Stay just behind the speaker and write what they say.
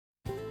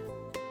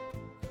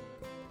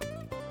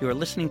You are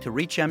listening to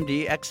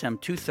ReachMD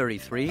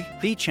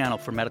XM233, the channel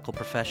for medical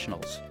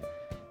professionals.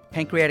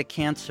 Pancreatic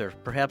cancer,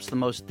 perhaps the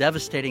most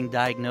devastating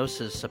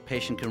diagnosis a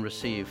patient can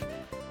receive.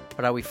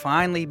 But are we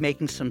finally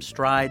making some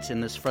strides in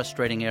this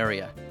frustrating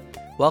area?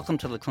 Welcome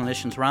to the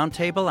Clinicians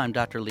Roundtable. I'm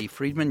Dr. Lee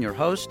Friedman, your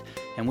host,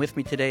 and with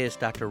me today is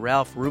Dr.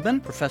 Ralph Rubin,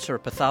 Professor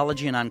of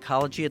Pathology and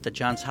Oncology at the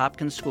Johns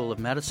Hopkins School of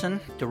Medicine,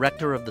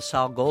 Director of the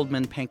Saul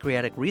Goldman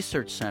Pancreatic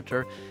Research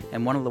Center,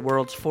 and one of the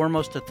world's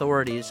foremost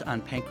authorities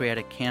on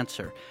pancreatic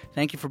cancer.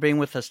 Thank you for being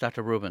with us,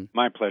 Dr. Rubin.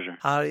 My pleasure.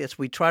 As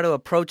we try to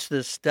approach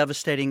this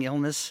devastating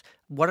illness,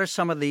 what are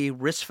some of the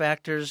risk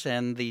factors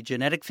and the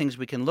genetic things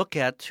we can look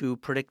at to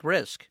predict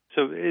risk?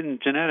 So in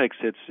genetics,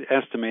 it's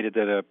estimated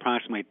that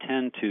approximately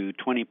 10 to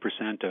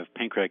 20% of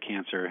pancreatic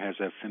cancer has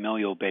a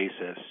familial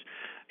basis.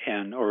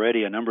 And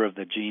already a number of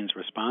the genes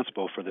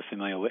responsible for the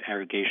familial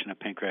aggregation of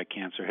pancreatic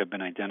cancer have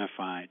been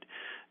identified.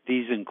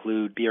 These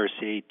include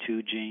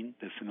BRCA2 gene,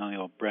 the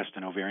familial breast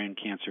and ovarian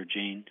cancer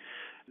gene,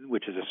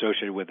 which is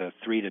associated with a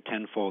 3 to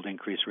 10-fold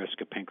increased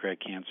risk of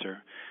pancreatic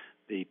cancer.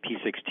 The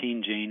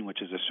P16 gene,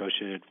 which is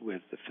associated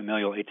with the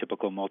familial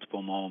atypical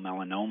multiple mole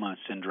melanoma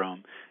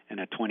syndrome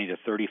and a 20 to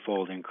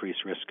 30-fold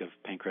increased risk of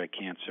pancreatic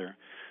cancer.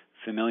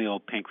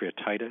 Familial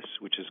pancreatitis,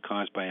 which is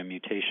caused by a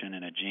mutation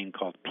in a gene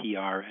called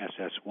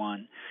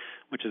PRSS1,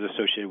 which is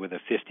associated with a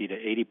 50 to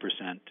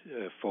 80%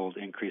 fold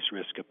increased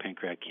risk of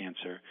pancreatic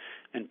cancer,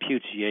 and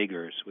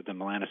Peutz-Jeghers with the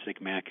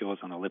melanocytic macules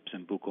on the lips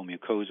and buccal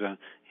mucosa,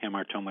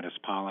 hamartomatous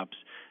polyps,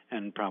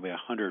 and probably a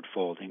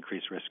 100-fold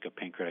increased risk of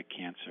pancreatic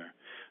cancer.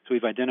 So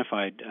we've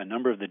identified a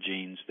number of the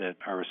genes that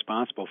are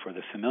responsible for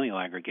the familial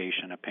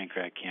aggregation of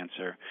pancreatic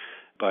cancer,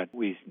 but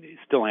we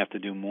still have to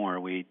do more.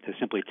 To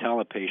simply tell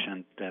a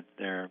patient that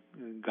they're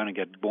going to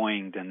get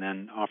boinged and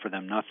then offer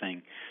them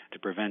nothing to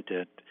prevent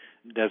it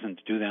doesn't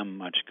do them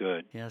much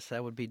good. Yes,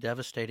 that would be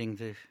devastating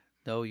to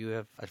know you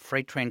have a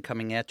freight train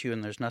coming at you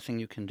and there's nothing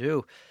you can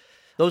do.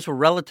 Those were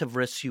relative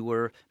risks you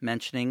were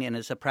mentioning, and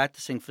as a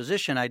practicing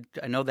physician, I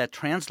know that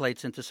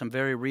translates into some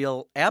very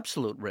real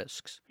absolute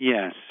risks.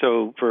 Yes.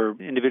 So for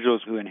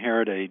individuals who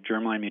inherit a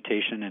germline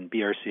mutation in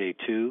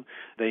BRCA2,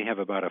 they have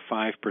about a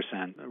 5%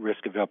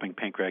 risk of developing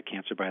pancreatic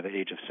cancer by the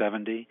age of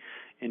 70.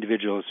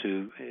 Individuals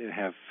who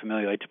have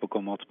familial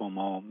atypical multiple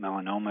mole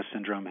melanoma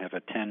syndrome have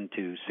a 10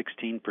 to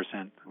 16%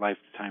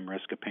 lifetime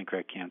risk of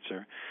pancreatic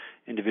cancer.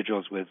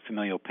 Individuals with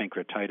familial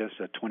pancreatitis,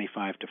 a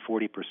 25 to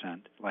 40%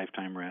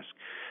 lifetime risk.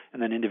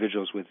 And then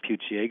individuals with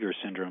Peutz-Jeghers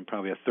syndrome,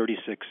 probably a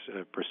 36%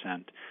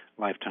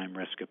 lifetime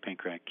risk of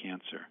pancreatic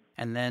cancer.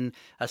 And then,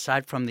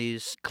 aside from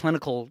these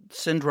clinical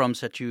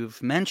syndromes that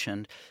you've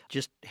mentioned,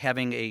 just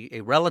having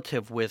a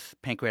relative with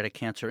pancreatic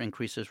cancer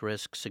increases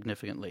risk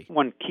significantly.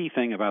 One key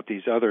thing about the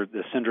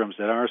syndromes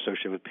that are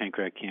associated with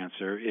pancreatic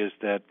cancer is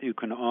that you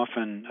can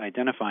often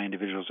identify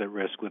individuals at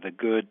risk with a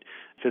good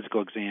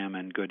physical exam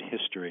and good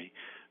history.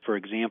 For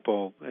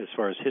example, as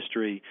far as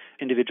history,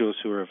 individuals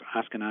who are of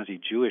Ashkenazi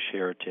Jewish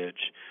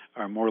heritage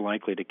are more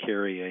likely to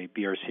carry a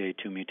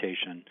BRCA2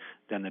 mutation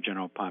than the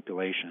general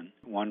population.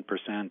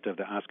 1% of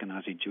the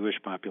Ashkenazi Jewish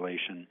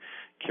population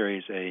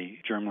carries a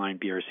germline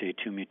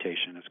BRCA2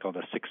 mutation. It's called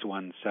a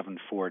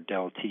 6174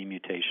 del T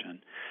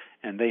mutation,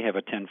 and they have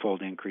a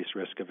 10-fold increased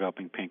risk of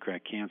developing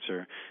pancreatic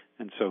cancer.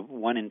 And so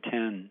 1 in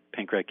 10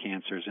 pancreatic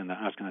cancers in the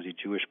Ashkenazi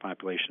Jewish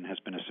population has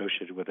been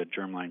associated with a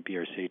germline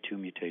BRCA2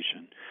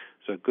 mutation.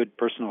 So a good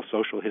personal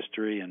social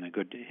history and a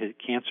good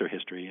cancer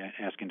history,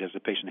 asking does the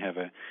patient have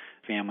a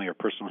family or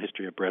personal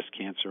history of breast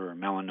cancer or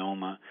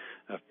melanoma,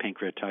 of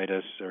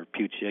pancreatitis or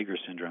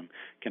Peutz-Jeghers syndrome,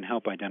 can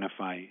help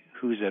identify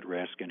who's at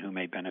risk and who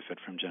may benefit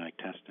from genetic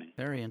testing.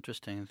 Very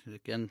interesting.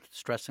 Again,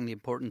 stressing the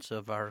importance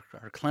of our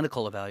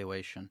clinical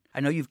evaluation. I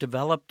know you've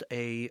developed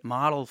a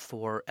model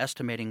for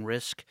estimating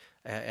risk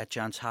at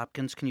Johns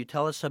Hopkins. Can you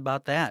tell us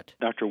about that?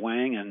 Dr.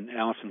 Wang and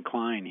Alison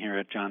Klein here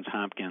at Johns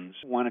Hopkins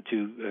wanted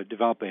to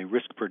develop a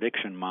risk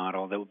prediction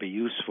model that would be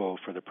useful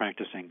for the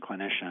practicing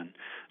clinician.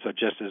 So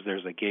just as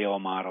there's a Gale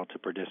model to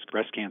predict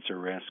breast cancer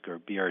risk or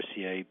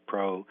BRCA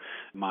Pro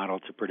model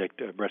to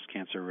predict breast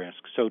cancer risk,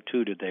 so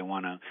too did they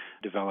want to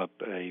develop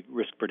a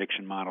risk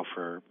prediction model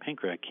for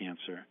pancreatic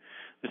cancer.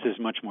 This is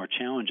much more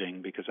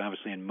challenging because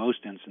obviously in most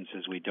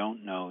instances we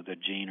don't know the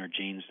gene or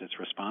genes that's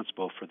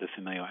responsible for the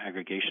familial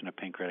aggregation of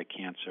pancreatic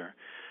cancer.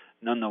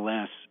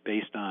 Nonetheless,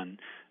 based on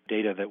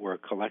data that were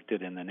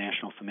collected in the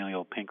National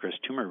Familial Pancreas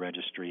Tumor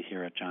Registry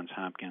here at Johns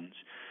Hopkins,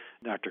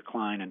 Dr.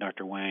 Klein and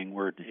Dr. Wang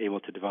were able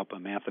to develop a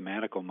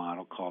mathematical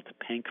model called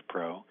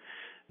PancPro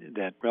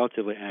that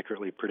relatively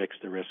accurately predicts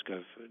the risk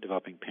of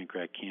developing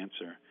pancreatic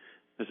cancer.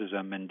 This is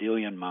a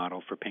Mendelian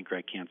model for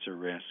pancreatic cancer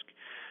risk,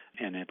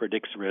 and it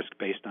predicts risk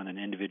based on an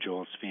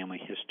individual's family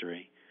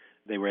history.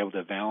 They were able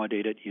to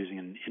validate it using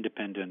an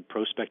independent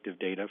prospective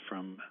data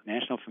from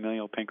National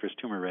Familial Pancreas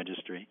Tumor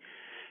Registry,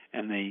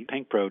 and the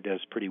PancPro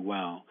does pretty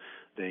well.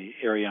 The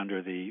area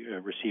under the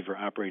receiver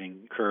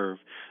operating curve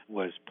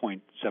was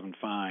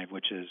 0.75,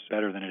 which is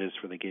better than it is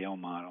for the Gale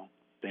model.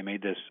 They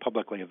made this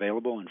publicly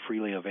available and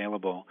freely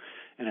available,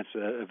 and it's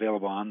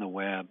available on the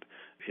web.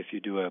 If you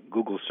do a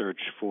Google search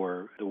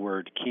for the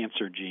word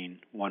cancer gene,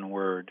 one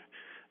word,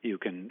 you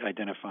can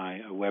identify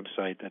a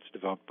website that's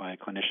developed by a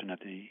clinician at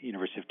the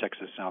University of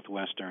Texas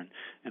Southwestern,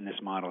 and this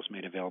model is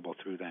made available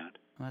through that.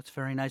 Well, that's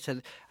very nice.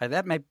 And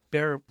that may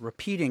bear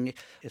repeating,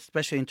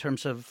 especially in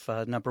terms of,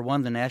 number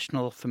one, the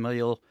National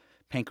Familial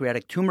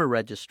Pancreatic Tumor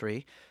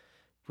Registry.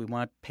 We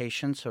want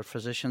patients or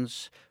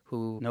physicians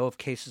who know of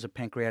cases of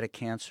pancreatic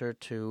cancer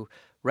to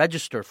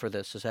register for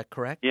this. Is that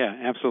correct? Yeah,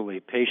 absolutely.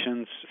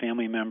 Patients,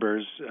 family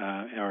members,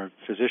 or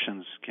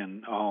physicians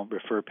can all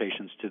refer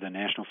patients to the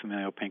National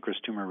Familial Pancreas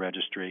Tumor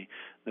Registry.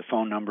 The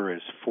phone number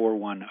is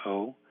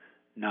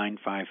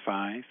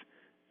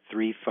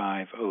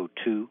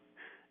 410-955-3502,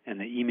 and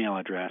the email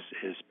address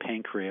is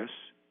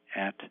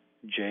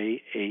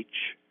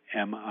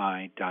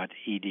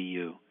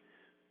pancreas@jhmi.edu.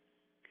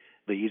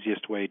 The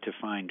easiest way to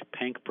find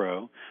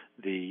PancPro,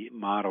 the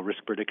model,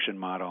 risk prediction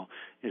model,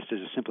 is to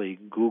just simply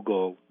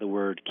Google the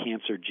word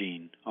cancer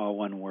gene, all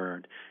one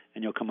word,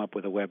 and you'll come up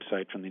with a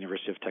website from the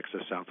University of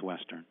Texas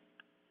Southwestern.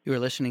 You are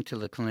listening to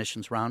the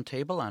Clinicians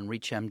Roundtable on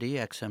ReachMD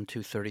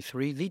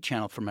XM233, the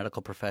channel for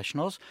medical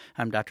professionals.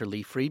 I'm Dr.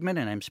 Lee Friedman,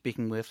 and I'm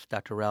speaking with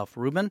Dr. Ralph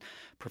Rubin,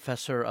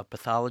 professor of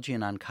pathology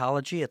and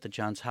oncology at the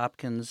Johns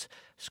Hopkins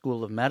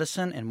School of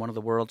Medicine and one of the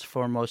world's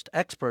foremost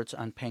experts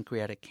on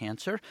pancreatic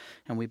cancer.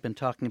 And we've been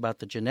talking about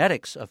the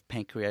genetics of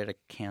pancreatic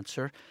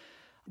cancer.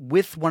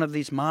 With one of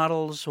these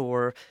models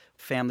or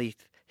family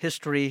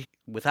history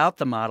without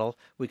the model,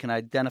 we can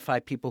identify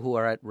people who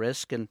are at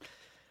risk. And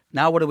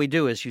now what do we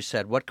do, as you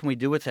said? What can we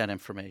do with that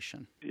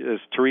information?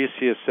 As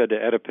Tiresias said to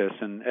Oedipus,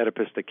 and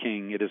Oedipus the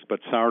king, it is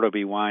but sorrow to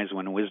be wise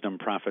when wisdom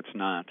profits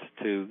not.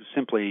 To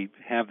simply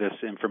have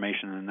this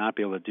information and not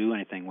be able to do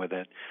anything with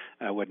it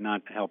would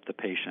not help the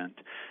patient.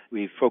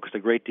 We've focused a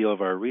great deal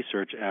of our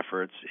research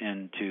efforts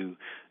into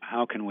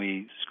how can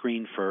we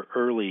screen for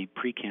early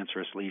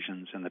precancerous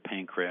lesions in the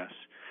pancreas.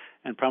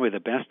 And probably the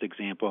best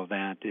example of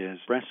that is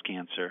breast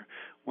cancer,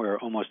 where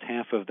almost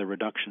half of the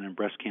reduction in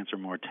breast cancer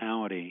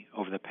mortality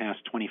over the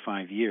past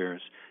 25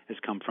 years has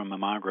come from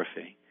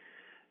mammography.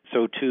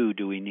 So, too,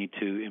 do we need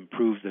to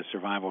improve the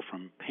survival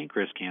from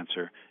pancreas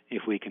cancer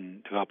if we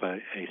can develop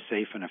a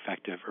safe and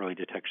effective early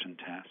detection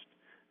test.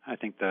 I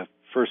think the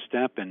first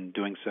step in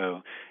doing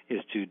so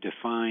is to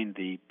define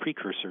the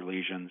precursor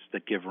lesions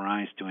that give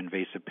rise to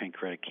invasive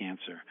pancreatic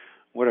cancer.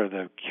 What are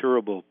the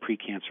curable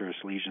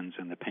precancerous lesions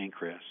in the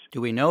pancreas? Do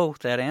we know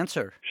that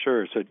answer?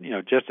 Sure. So,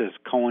 just as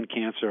colon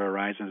cancer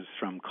arises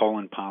from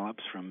colon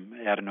polyps, from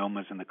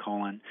adenomas in the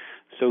colon,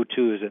 so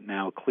too is it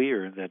now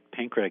clear that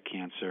pancreatic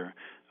cancer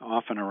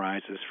often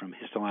arises from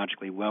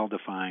histologically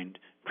well-defined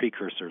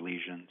precursor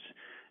lesions.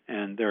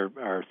 And there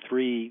are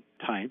three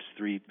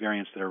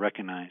variants that are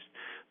recognized.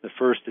 The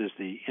first is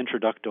the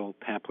intraductal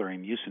papillary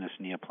mucinous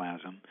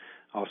neoplasm,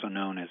 also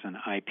known as an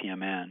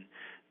IPMN.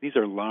 These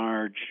are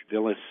large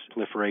villous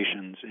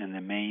proliferations in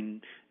the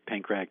main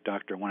pancreatic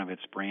duct or one of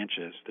its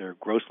branches. They're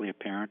grossly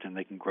apparent, and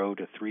they can grow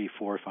to 3,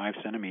 4, 5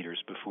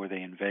 centimeters before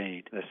they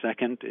invade. The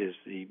second is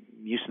the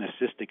mucinous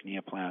cystic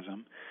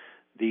neoplasm.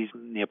 These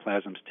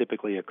neoplasms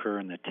typically occur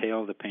in the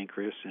tail of the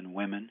pancreas in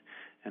women,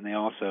 and they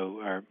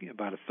also are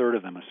about a third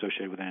of them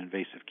associated with an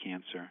invasive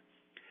cancer.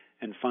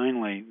 And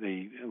finally,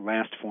 the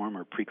last form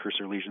or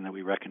precursor lesion that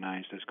we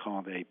recognized is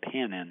called a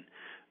PANN,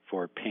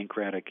 for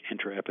pancreatic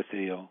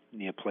intraepithelial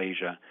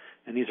neoplasia,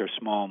 and these are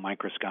small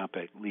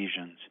microscopic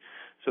lesions.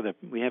 So that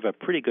we have a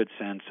pretty good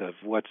sense of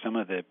what some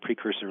of the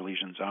precursor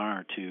lesions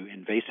are to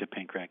invasive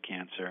pancreatic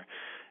cancer,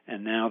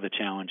 and now the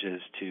challenge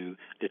is to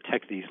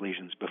detect these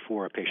lesions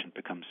before a patient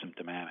becomes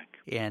symptomatic.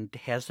 And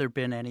has there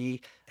been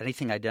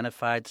anything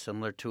identified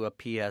similar to a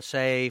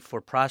PSA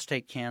for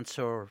prostate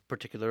cancer or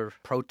particular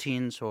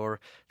proteins or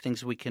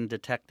things we can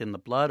detect in the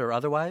blood or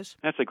otherwise?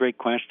 That's a great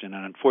question,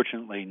 and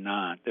unfortunately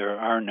not. There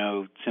are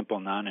no simple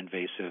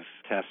non-invasive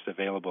tests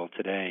available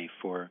today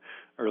for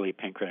early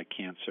pancreatic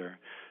cancer.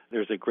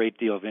 There's a great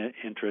deal of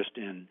interest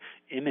in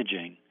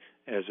imaging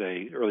as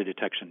a early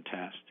detection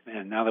test.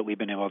 And now that we've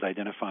been able to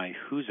identify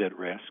who's at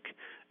risk,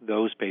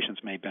 those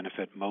patients may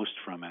benefit most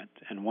from it.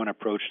 And one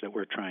approach that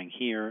we're trying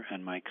here,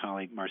 and my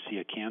colleague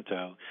Marcia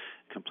Canto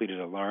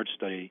completed a large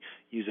study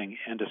using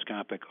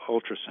endoscopic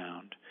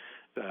ultrasound,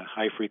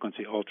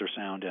 high-frequency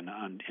ultrasound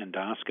and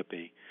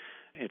endoscopy.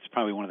 It's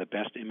probably one of the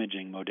best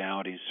imaging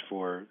modalities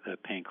for the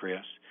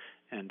pancreas.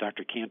 And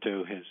Dr.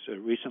 Canto has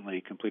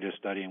recently completed a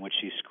study in which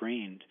she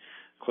screened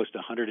close to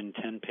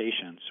 110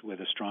 patients with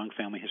a strong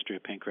family history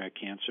of pancreatic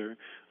cancer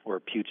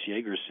or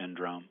Peutz-Jeghers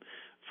syndrome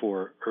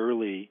for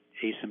early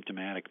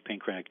asymptomatic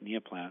pancreatic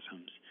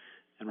neoplasms.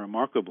 And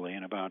remarkably,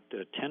 in about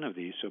 10 of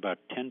these, so about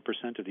 10%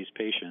 of these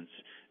patients,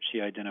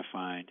 she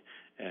identified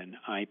an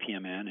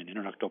IPMN, an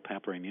intraductal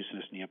papillary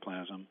mucinous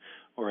neoplasm,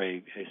 or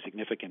a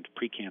significant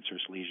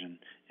precancerous lesion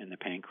in the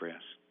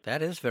pancreas.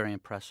 That is very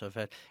impressive.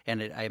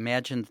 And I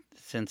imagine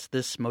since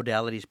this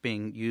modality is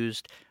being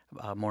used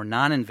more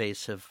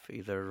non-invasive,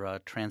 either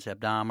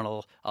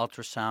transabdominal,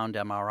 ultrasound,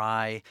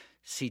 MRI,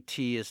 CT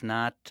is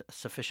not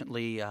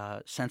sufficiently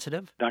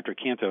sensitive? Dr.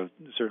 Canto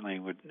certainly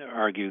would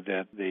argue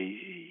that the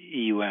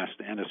EUS,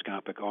 the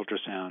endoscopic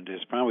ultrasound,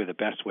 is probably the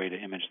best way to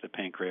image the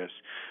pancreas.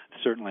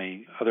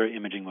 Certainly other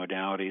imaging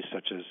modalities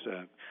such as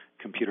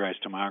computerized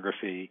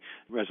tomography,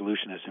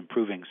 resolution is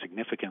improving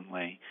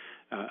significantly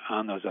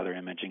on those other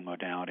imaging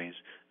modalities,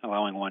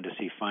 allowing one to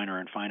see finer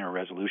and finer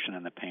resolution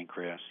in the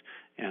pancreas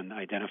and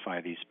identify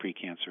these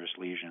precancerous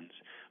lesions.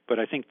 But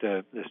I think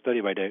the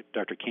study by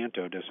Dr.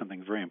 Canto does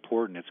something very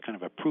important. It's kind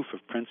of a proof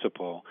of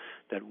principle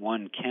that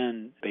one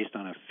can, based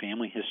on a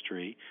family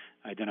history,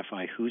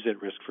 identify who's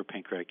at risk for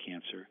pancreatic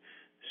cancer,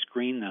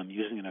 screen them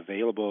using an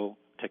available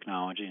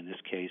technology, in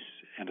this case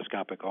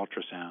endoscopic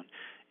ultrasound,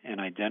 and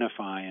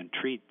identify and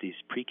treat these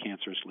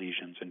precancerous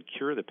lesions and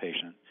cure the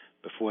patient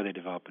before they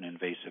develop an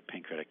invasive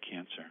pancreatic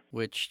cancer.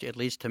 Which, at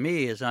least to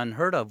me, is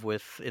unheard of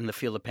in the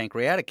field of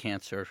pancreatic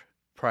cancer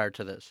prior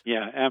to this.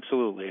 Yeah,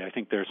 absolutely. I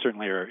think there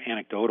certainly are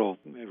anecdotal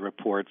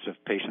reports of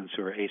patients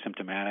who are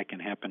asymptomatic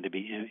and happen to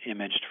be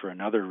imaged for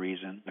another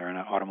reason. They're in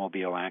an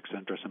automobile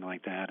accident or something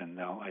like that, and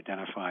they'll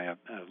identify a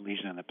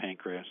lesion in the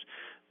pancreas.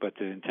 But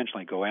to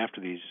intentionally go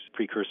after these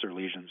precursor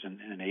lesions in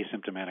an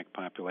asymptomatic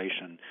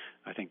population,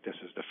 I think this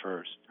is the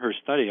first. Her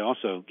study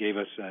also gave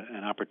us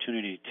an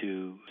opportunity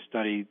to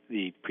study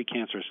the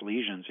precancerous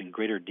lesions in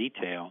greater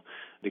detail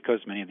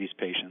because many of these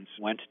patients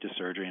went to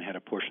surgery and had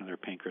a portion of their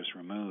pancreas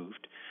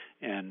removed.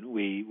 And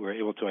we were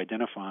able to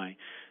identify,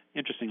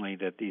 interestingly,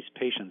 that these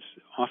patients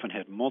often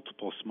had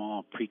multiple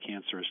small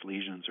precancerous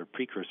lesions or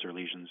precursor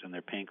lesions in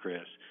their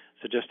pancreas,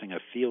 suggesting a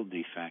field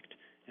defect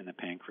in the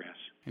pancreas.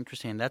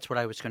 Interesting. That's what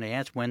I was going to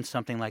ask. When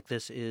something like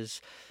this is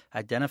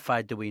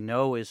identified, do we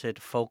know, is it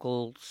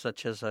focal,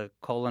 such as a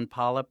colon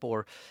polyp,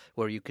 or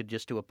where you could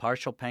just do a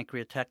partial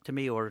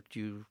pancreatectomy, or do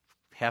you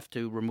have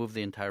to remove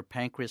the entire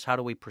pancreas? How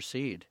do we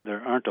proceed?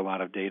 There aren't a lot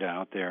of data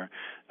out there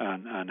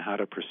on how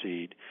to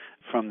proceed.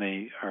 From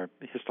our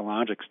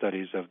histologic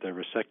studies of the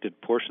resected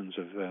portions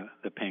of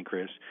the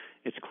pancreas,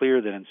 it's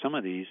clear that in some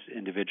of these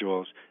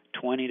individuals,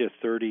 20 to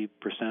 30%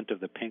 of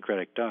the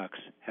pancreatic ducts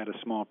had a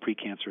small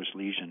precancerous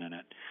lesion in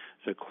it.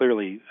 So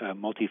clearly,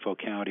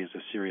 multifocality is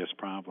a serious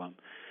problem.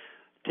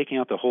 Taking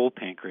out the whole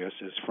pancreas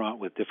is fraught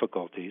with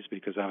difficulties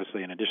because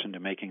obviously in addition to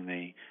making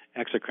the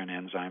exocrine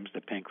enzymes,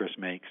 the pancreas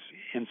makes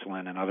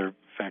insulin and other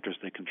factors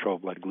that control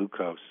blood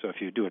glucose. So if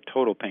you do a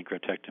total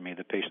pancreatectomy,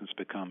 the patients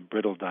become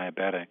brittle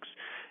diabetics.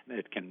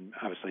 It can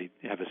obviously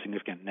have a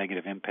significant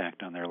negative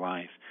impact on their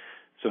life.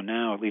 So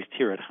now, at least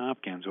here at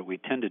Hopkins, what we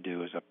tend to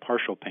do is a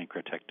partial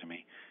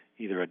pancreatectomy,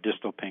 either a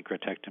distal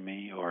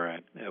pancreatectomy or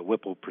a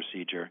Whipple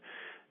procedure.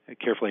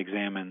 Carefully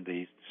examine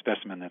the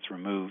specimen that's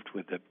removed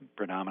with the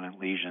predominant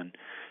lesion,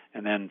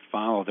 and then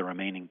follow the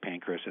remaining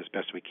pancreas as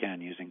best we can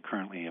using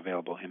currently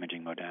available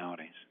imaging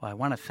modalities. Well, I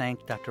want to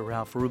thank Dr.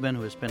 Ralph Rubin,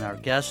 who has been our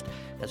guest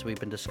as we've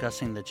been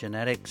discussing the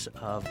genetics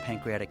of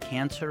pancreatic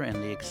cancer and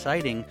the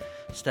exciting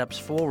steps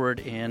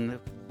forward in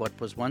what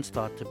was once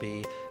thought to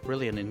be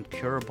really an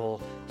incurable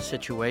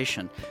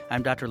situation.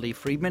 I'm Dr. Lee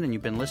Friedman, and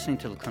you've been listening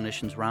to the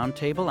Clinicians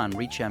Roundtable on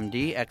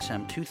ReachMD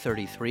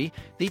XM233,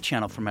 the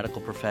channel for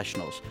medical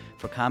professionals.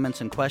 For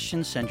comments and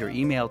questions, send your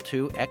email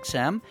to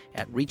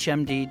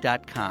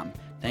xm@reachmd.com.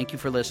 Thank you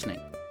for listening.